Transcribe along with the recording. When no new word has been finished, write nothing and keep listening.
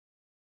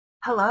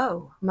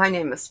Hello, my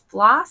name is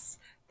Floss.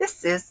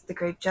 This is the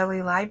Grape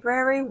Jelly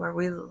Library where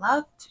we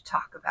love to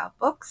talk about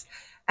books.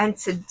 And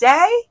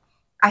today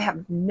I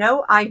have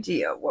no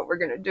idea what we're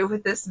going to do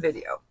with this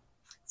video.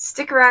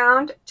 Stick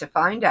around to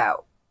find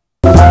out.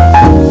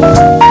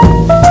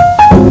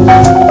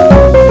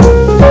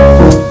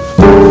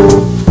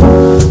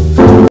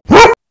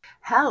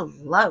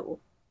 Hello.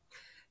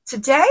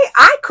 Today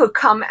I could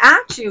come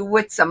at you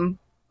with some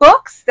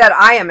books that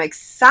I am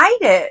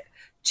excited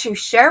to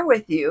share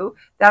with you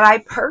that I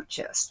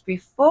purchased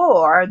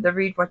before the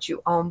Read What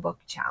You Own book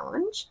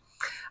challenge.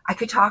 I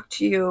could talk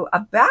to you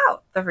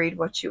about the Read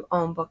What You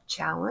Own book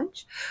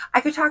challenge.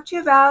 I could talk to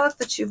you about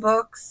the two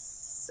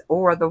books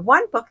or the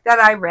one book that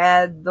I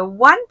read, the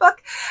one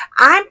book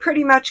I'm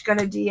pretty much going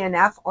to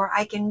DNF, or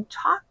I can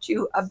talk to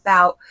you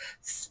about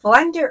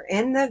Splendor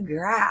in the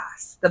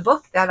Grass, the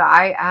book that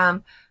I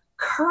am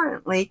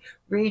currently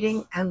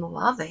reading and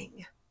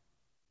loving.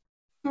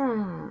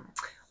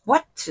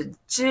 What to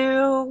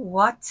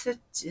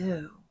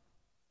do.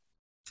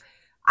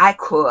 I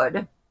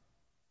could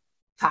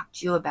talk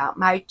to you about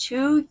my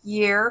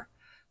 2-year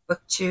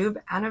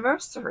booktube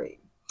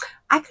anniversary.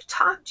 I could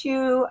talk to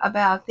you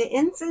about the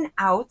ins and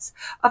outs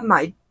of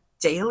my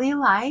daily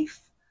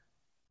life,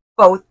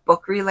 both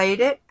book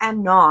related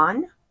and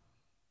non.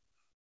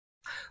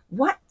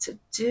 What to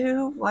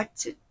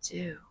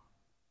do.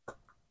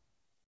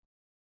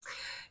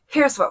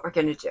 Here's what we're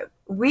going to do.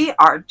 We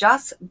are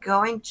just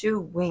going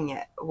to wing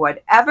it.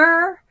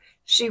 Whatever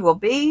she will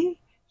be,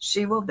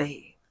 she will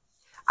be.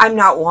 I'm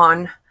not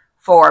one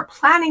for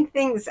planning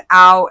things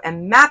out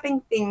and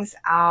mapping things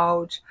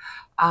out.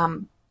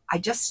 I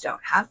just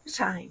don't have the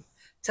time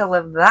to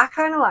live that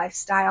kind of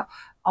lifestyle,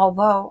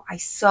 although I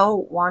so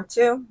want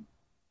to.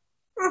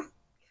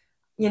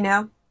 You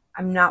know,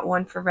 I'm not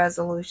one for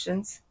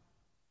resolutions.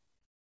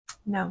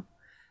 No,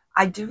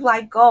 I do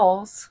like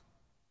goals.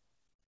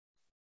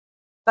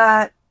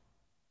 But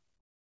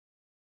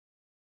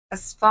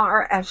as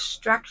far as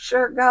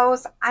structure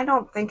goes, I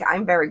don't think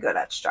I'm very good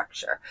at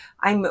structure.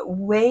 I'm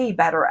way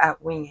better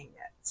at winging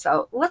it.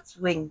 So let's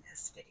wing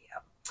this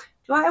video.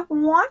 Do I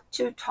want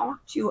to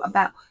talk to you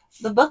about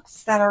the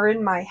books that are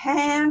in my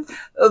hand,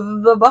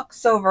 the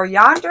books over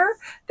yonder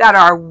that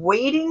are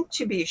waiting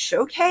to be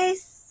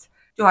showcased?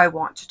 Do I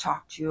want to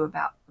talk to you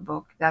about the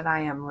book that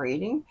I am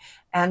reading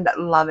and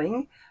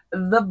loving?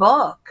 The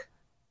book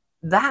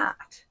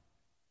that,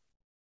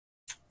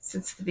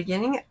 since the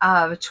beginning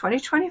of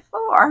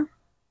 2024,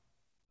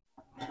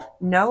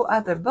 no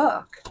other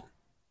book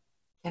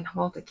can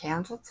hold a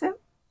candle to.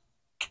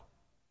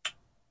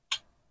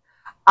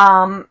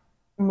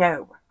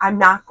 No, I'm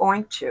not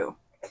going to.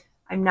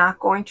 I'm not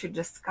going to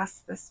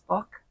discuss this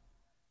book,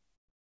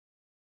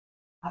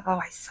 although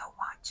I so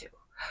want to.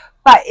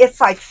 But it's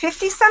like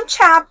 50-some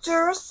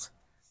chapters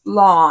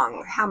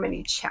long. How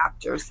many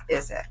chapters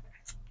is it?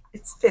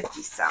 It's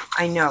 50-some.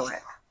 I know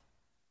it.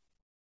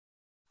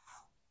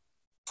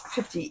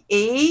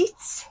 58,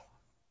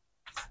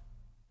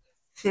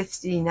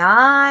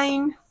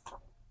 59,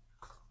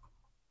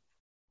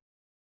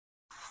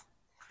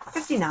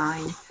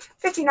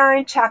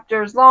 59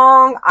 chapters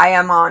long. I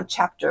am on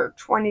chapter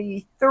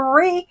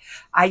 23.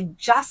 I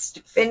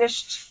just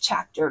finished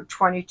chapter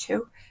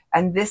 22,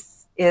 and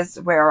this is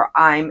where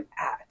I'm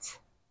at.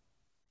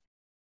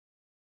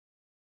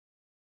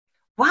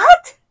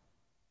 What?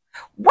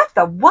 What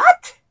the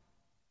what?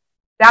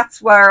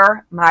 That's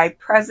where my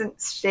present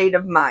state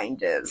of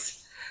mind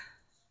is.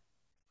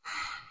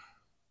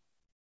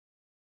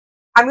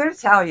 I'm going to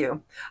tell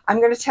you.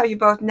 I'm going to tell you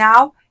both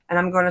now, and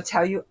I'm going to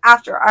tell you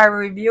after I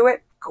review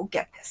it. Go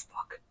get this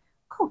book.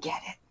 Go get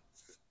it.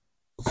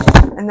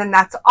 And then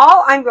that's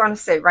all I'm going to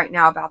say right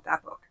now about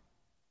that book.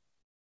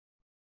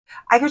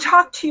 I could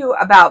talk to you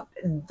about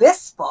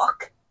this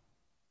book.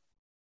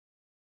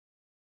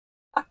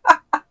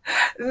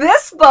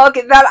 This book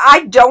that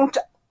I don't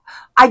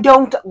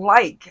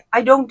like.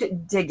 I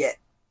don't dig it.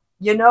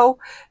 You know,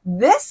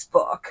 this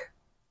book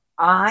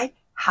I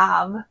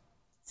have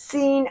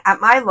seen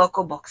at my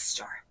local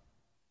bookstore.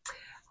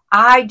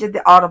 I did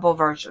the Audible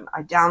version.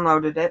 I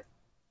downloaded it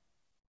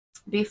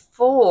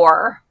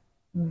before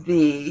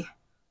the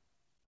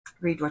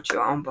Read What You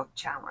Own book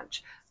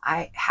challenge.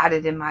 I had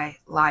it in my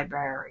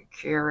library,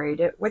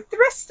 curated with the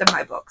rest of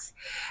my books.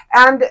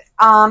 And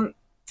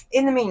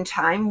in the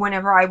meantime,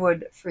 whenever I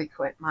would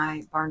frequent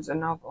my Barnes &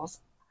 Nobles,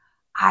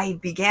 I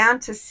began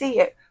to see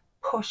it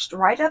pushed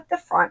right up the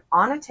front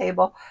on a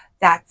table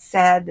that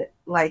said,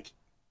 like,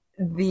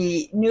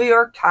 the New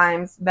York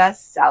Times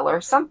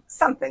bestseller,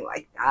 something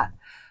like that.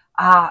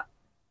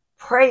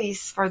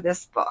 Praise for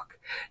this book.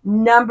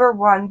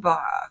 #1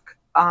 book.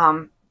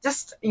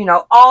 Just, you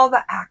know, all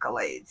the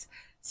accolades.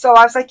 So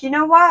I was like, you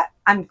know what?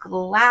 I'm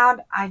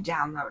glad I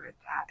downloaded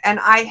that. And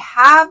I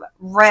have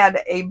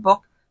read a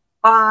book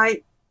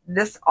by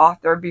this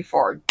author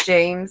before,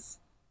 James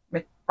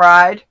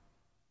McBride.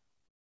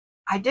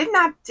 I did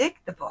not dig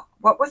the book.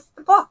 What was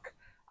the book?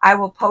 I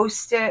will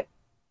post it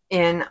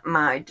in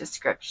my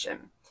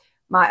description.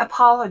 My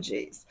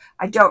apologies.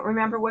 I don't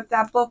remember what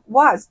that book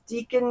was.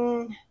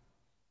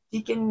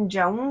 Deacon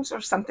Jones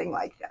or something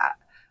like that,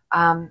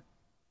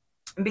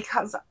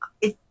 because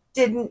it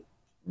didn't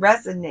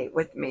resonate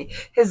with me.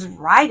 His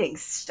writing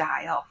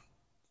style,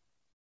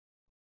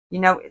 you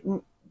know,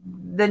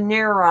 the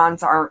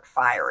neurons aren't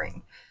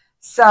firing.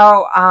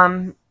 So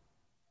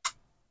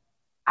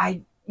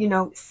I, you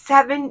know,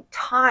 seven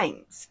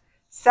times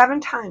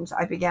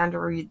I began to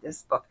read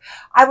this book.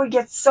 I would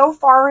get so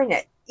far in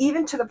it,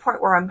 even to the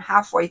point where I'm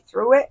halfway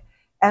through it,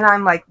 and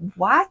I'm like,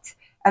 what?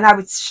 And I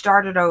would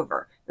start it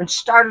over and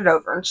start it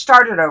over and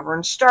start it over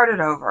and start it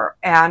over.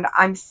 And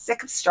I'm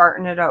sick of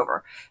starting it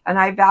over. And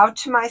I vowed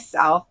to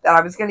myself that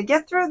I was going to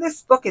get through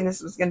this book, and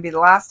this was going to be the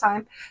last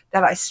time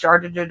that I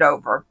started it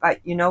over. But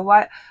you know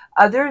what?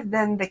 Other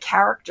than the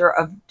character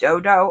of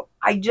Dodo,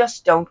 I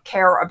just don't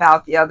care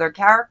about the other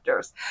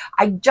characters.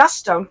 I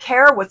just don't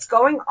care what's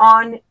going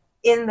on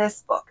in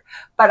this book.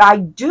 But I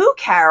do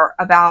care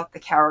about the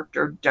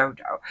character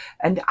Dodo.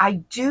 And I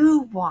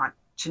do want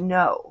to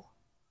know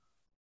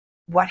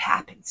what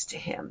happens to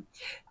him.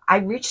 I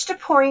reached a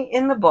point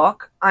in the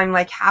book, I'm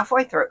like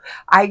halfway through.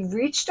 I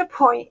reached a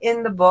point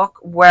in the book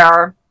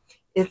where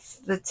it's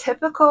the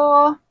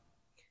typical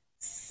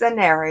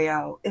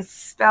scenario. It's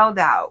spelled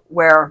out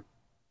where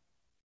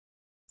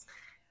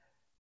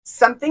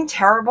something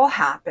terrible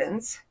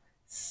happens.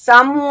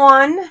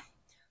 Someone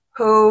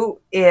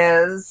who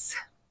is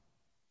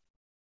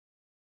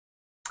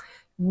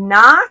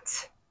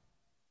not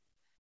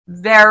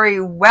very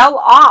well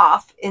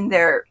off in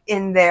their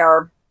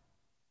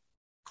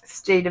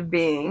state of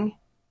being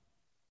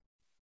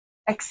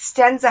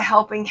extends a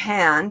helping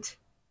hand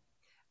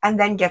and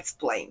then gets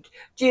blamed.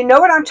 Do you know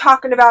what I'm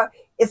talking about?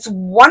 It's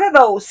one of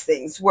those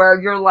things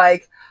where you're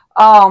like,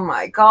 oh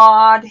my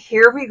God,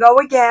 here we go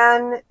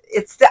again.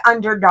 It's the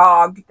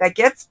underdog that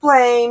gets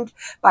blamed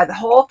by the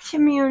whole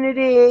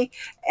community.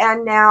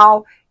 And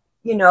now,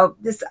 you know,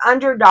 this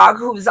underdog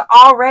who's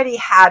already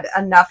had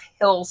enough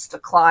hills to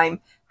climb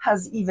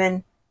has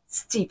even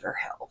steeper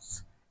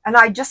hills. And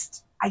I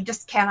just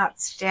cannot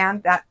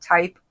stand that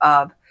type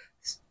of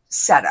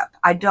setup.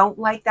 I don't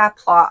like that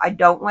plot. I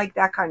don't like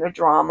that kind of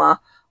drama.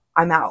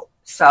 I'm out.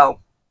 So,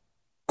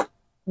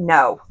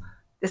 no.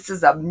 This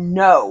is a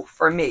no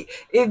for me.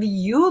 If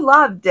you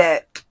loved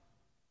it,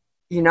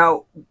 you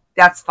know,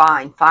 that's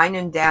fine. Fine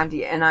and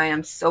dandy. And I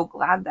am so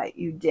glad that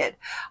you did.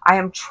 I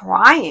am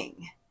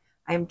trying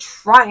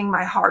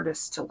my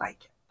hardest to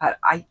like it, but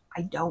I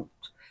don't.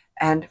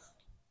 And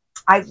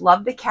I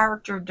love the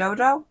character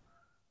Dodo,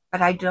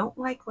 but I don't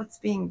like what's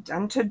being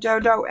done to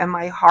Dodo, and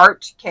my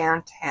heart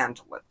can't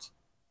handle it.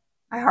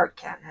 My heart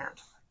can't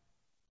handle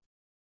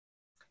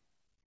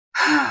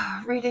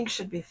it. Reading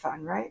should be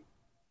fun, right?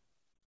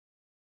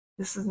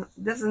 This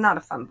is not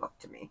a fun book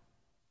to me.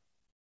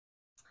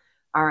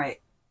 All right.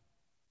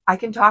 I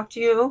can talk to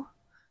you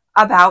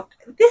about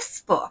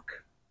this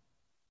book.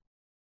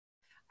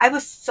 I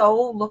was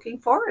so looking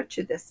forward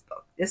to this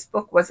book. This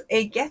book was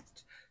a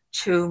gift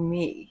to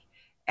me,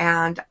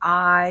 and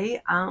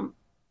I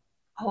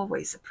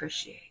always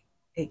appreciate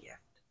a gift.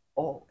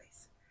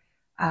 Always.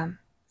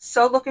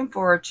 So looking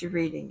forward to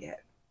reading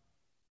it.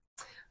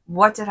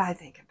 What did I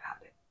think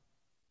about it?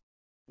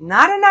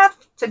 Not enough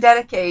to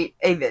dedicate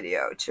a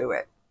video to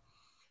it.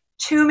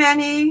 Too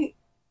many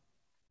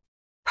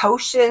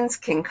potions,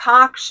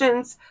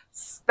 concoctions,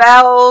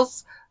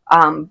 spells,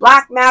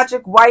 black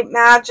magic, white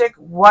magic,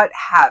 what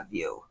have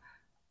you.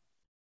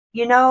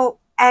 You know,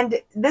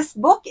 and this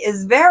book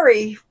is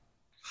very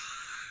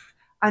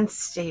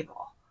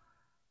unstable.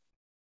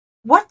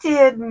 What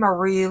did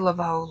Marie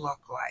Laveau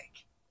look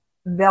like?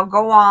 They'll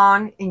go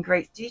on in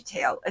great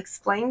detail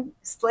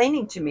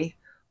explaining to me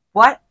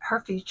what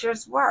her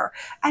features were.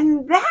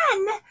 And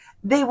then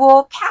they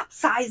will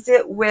capsize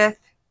it with,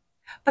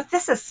 but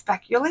this is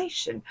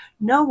speculation.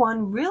 No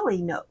one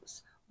really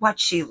knows what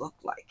she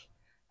looked like.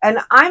 And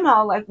I'm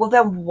all like, well,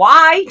 then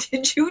why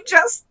did you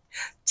just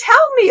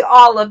tell me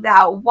all of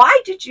that?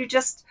 Why did you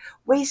just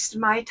waste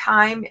my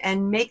time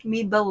and make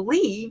me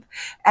believe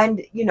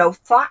and, you know,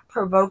 thought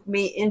provoke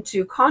me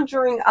into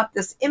conjuring up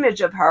this image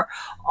of her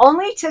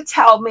only to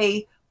tell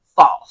me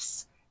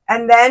false?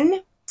 And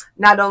then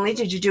not only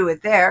did you do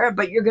it there,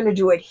 but you're going to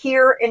do it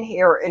here and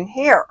here and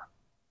here.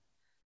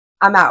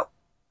 I'm out.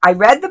 I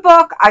read the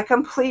book. I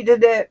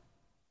completed it.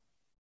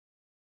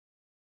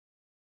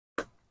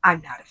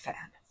 I'm not a fan.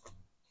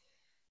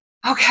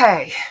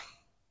 Okay.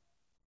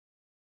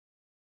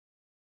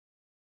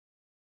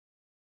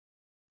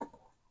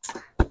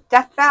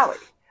 Death Valley,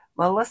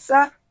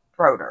 Melissa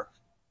Broder.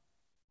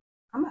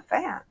 I'm a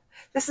fan.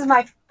 This is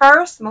my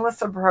first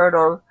Melissa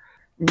Broder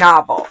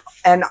novel,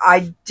 and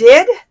I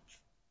did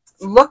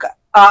look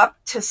up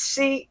to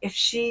see if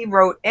she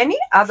wrote any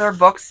other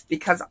books,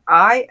 because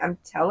I am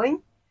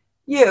telling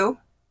you,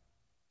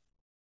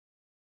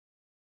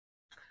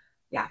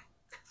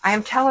 I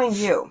am telling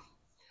you,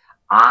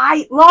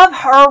 I love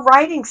her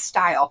writing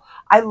style.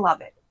 I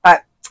love it,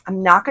 but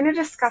I'm not going to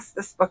discuss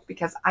this book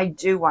because I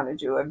do want to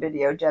do a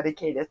video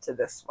dedicated to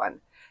this one.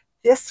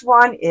 This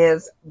one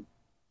is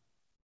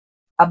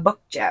a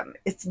book gem.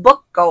 It's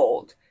book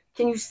gold.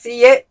 Can you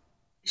see it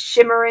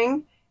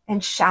shimmering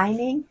and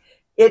shining.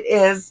 It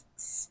is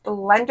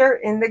Splendor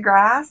in the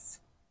Grass,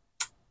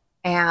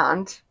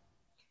 and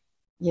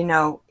you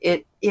know,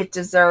 it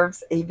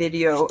deserves a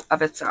video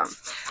of its own.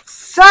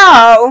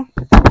 So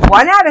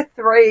 1 out of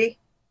 3.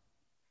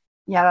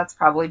 Yeah, that's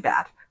probably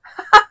bad.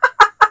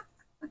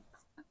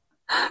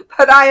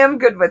 But I am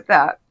good with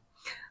that.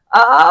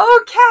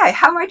 Okay,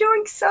 how am I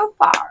doing so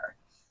far?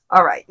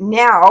 All right,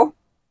 now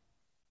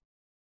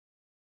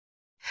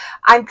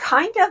I'm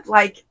kind of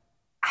like,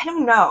 I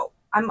don't know.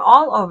 I'm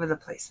all over the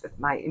place with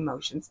my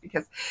emotions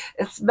because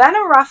it's been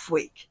a rough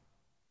week.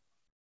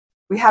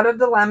 We had a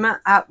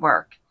dilemma at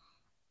work,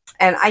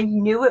 and I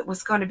knew it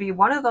was going to be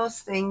one of those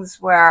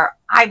things where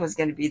I was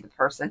going to be the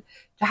person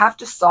to have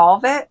to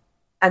solve it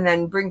and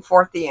then bring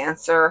forth the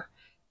answer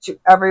to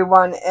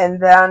everyone, and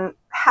then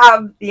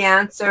have the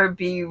answer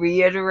be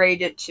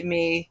reiterated to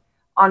me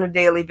on a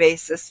daily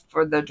basis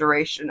for the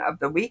duration of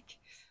the week.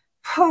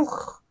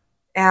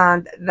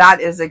 And that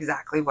is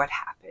exactly what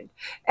happened.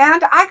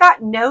 And I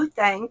got no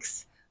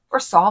thanks for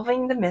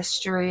solving the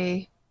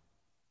mystery.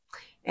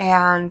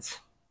 And,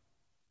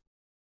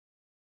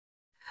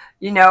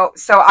 you know,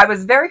 so I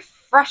was very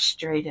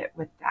frustrated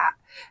with that.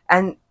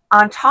 And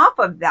on top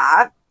of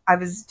that, I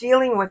was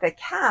dealing with a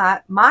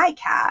cat, my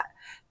cat,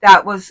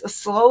 that was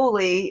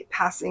slowly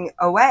passing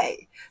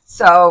away.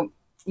 So,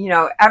 you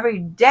know, every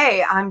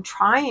day I'm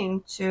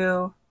trying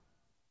to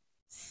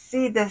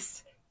see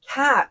this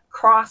cat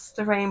cross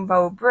the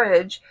Rainbow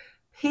Bridge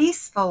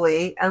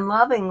peacefully and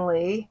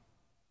lovingly,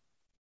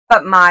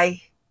 but my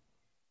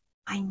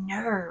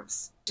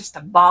nerves, just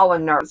a ball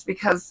of nerves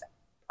because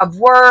of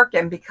work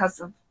and because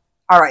of,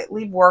 all right,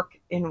 leave work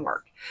in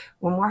work.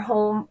 When we're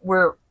home,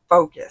 we're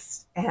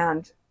focused,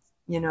 and,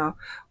 you know,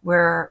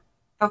 we're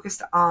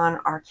focused on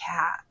our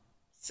cat,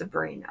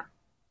 Sabrina.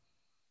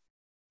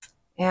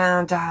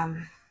 And,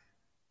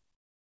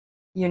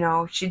 you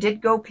know, she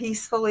did go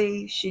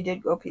peacefully. She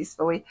did go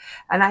peacefully,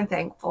 and I'm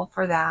thankful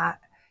for that.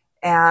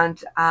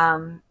 And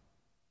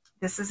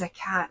this is a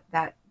cat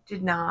that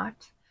did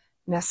not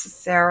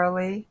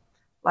necessarily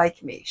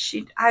like me.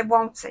 I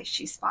won't say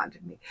she's fond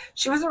of me.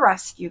 She was a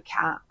rescue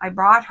cat. I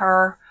brought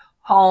her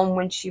home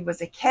when she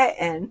was a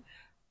kitten,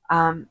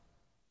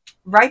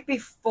 right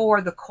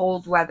before the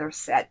cold weather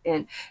set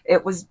in.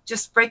 It was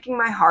just breaking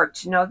my heart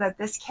to know that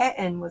this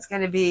kitten was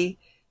going to be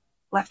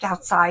left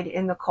outside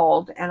in the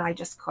cold, and I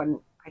just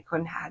couldn't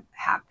have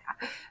that.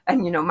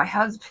 And, you know, my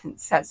husband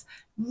says,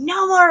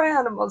 no more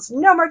animals,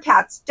 no more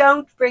cats,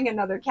 don't bring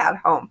another cat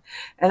home.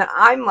 And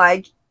I'm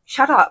like,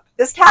 shut up,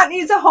 this cat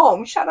needs a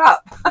home, shut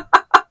up.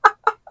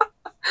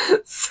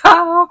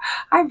 So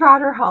I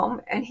brought her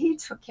home, and he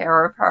took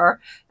care of her,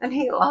 and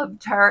he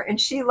loved her,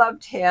 and she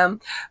loved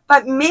him.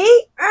 But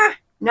me,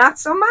 not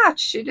so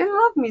much. She didn't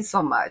love me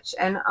so much.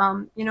 And,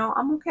 you know,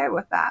 I'm okay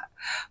with that.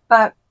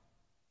 But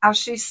as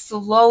she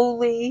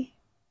slowly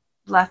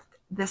left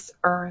this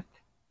earth,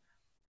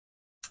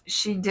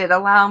 she did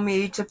allow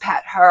me to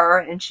pet her,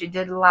 and she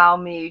did allow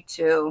me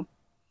to,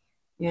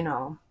 you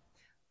know,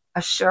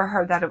 assure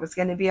her that it was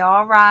going to be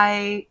all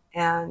right,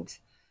 and,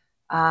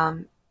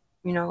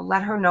 you know,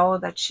 let her know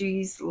that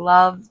she's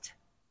loved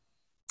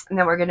and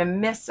that we're going to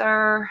miss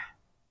her.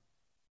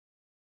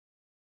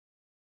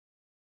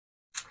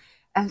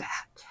 And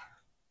that.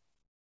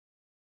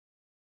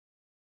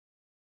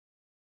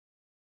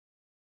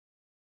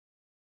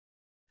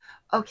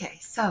 Okay,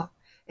 so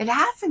it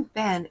hasn't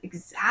been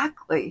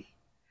exactly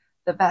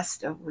the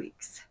best of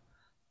weeks,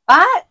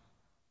 but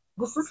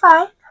this is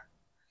life,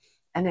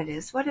 and it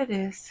is what it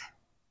is,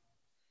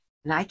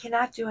 and I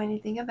cannot do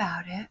anything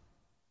about it.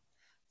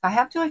 I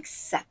have to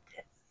accept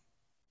it,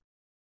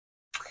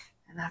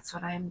 and that's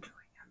what I am doing.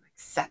 I'm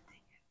accepting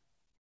it.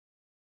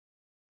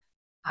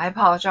 I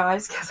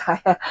apologize because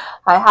I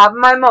have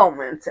my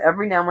moments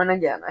every now and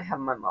again. I have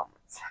my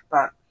moments,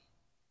 but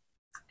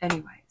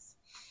anyways,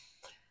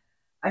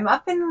 I'm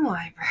up in the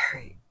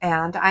library,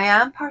 and I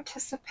am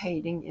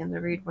participating in the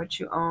Read What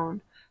You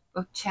Own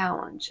book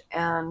challenge,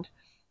 and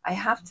I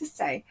have to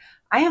say,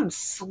 I am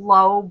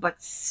slow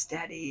but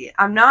steady.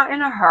 I'm not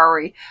in a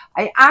hurry.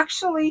 I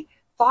actually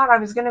thought I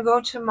was going to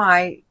go to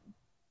my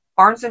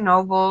Barnes &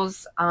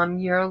 Noble's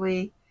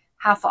yearly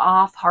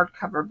half-off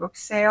hardcover book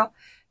sale,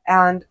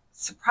 and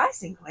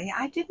surprisingly,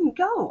 I didn't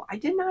go. I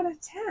did not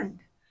attend.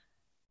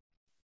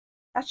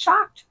 That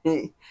shocked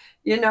me.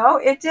 You know,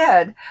 it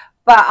did.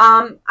 But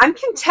I'm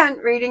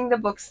content reading the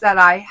books that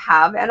I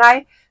have, and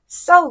I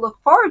so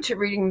look forward to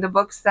reading the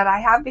books that I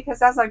have,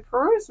 because as I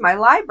peruse my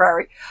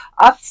library,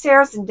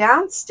 upstairs and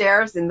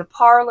downstairs, in the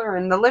parlor,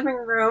 in the living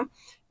room,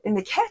 in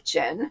the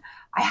kitchen,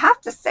 I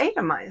have to say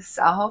to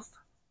myself,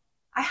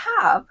 I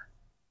have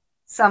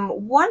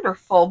some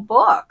wonderful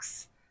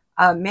books.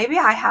 Maybe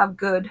I have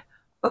good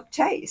book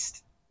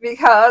taste,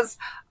 because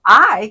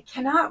I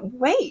cannot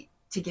wait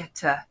to get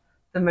to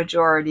the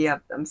majority of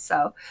them.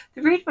 So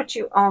the Read What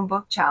You Own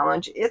book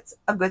challenge, it's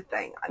a good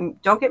thing.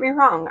 Don't get me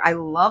wrong, I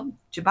love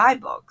to buy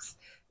books.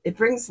 It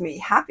brings me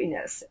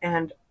happiness,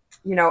 and,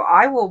 you know,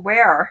 I will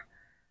wear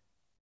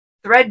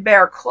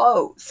threadbare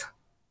clothes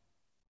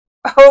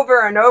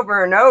over and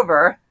over and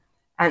over,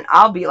 and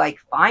I'll be like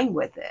fine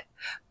with it.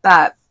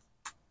 But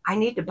I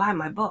need to buy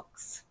my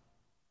books.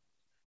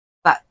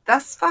 But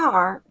thus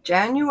far,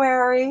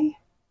 January,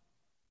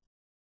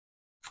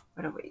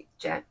 what are we?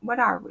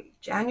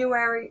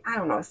 January, I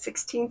don't know,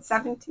 16th,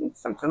 17th,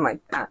 something like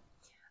that.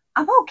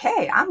 I'm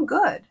okay. I'm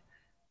good.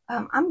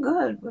 I'm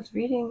good with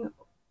reading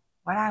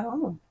what I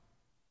own.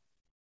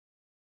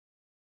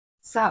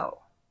 So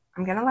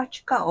I'm going to let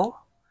you go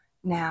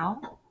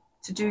now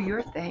to do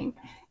your thing.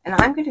 And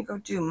I'm going to go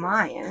do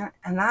mine.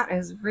 And that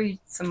is read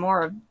some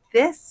more of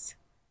this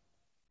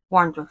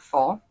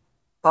wonderful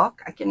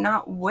book. I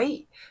cannot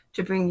wait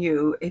to bring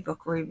you a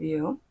book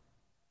review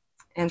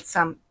and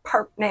some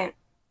pertinent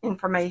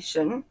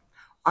information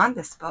on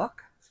this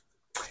book.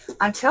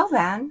 Until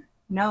then,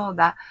 know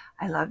that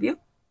I love you.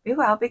 Be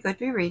well, be good,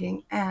 be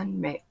reading, and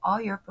may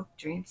all your book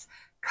dreams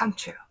come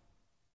true.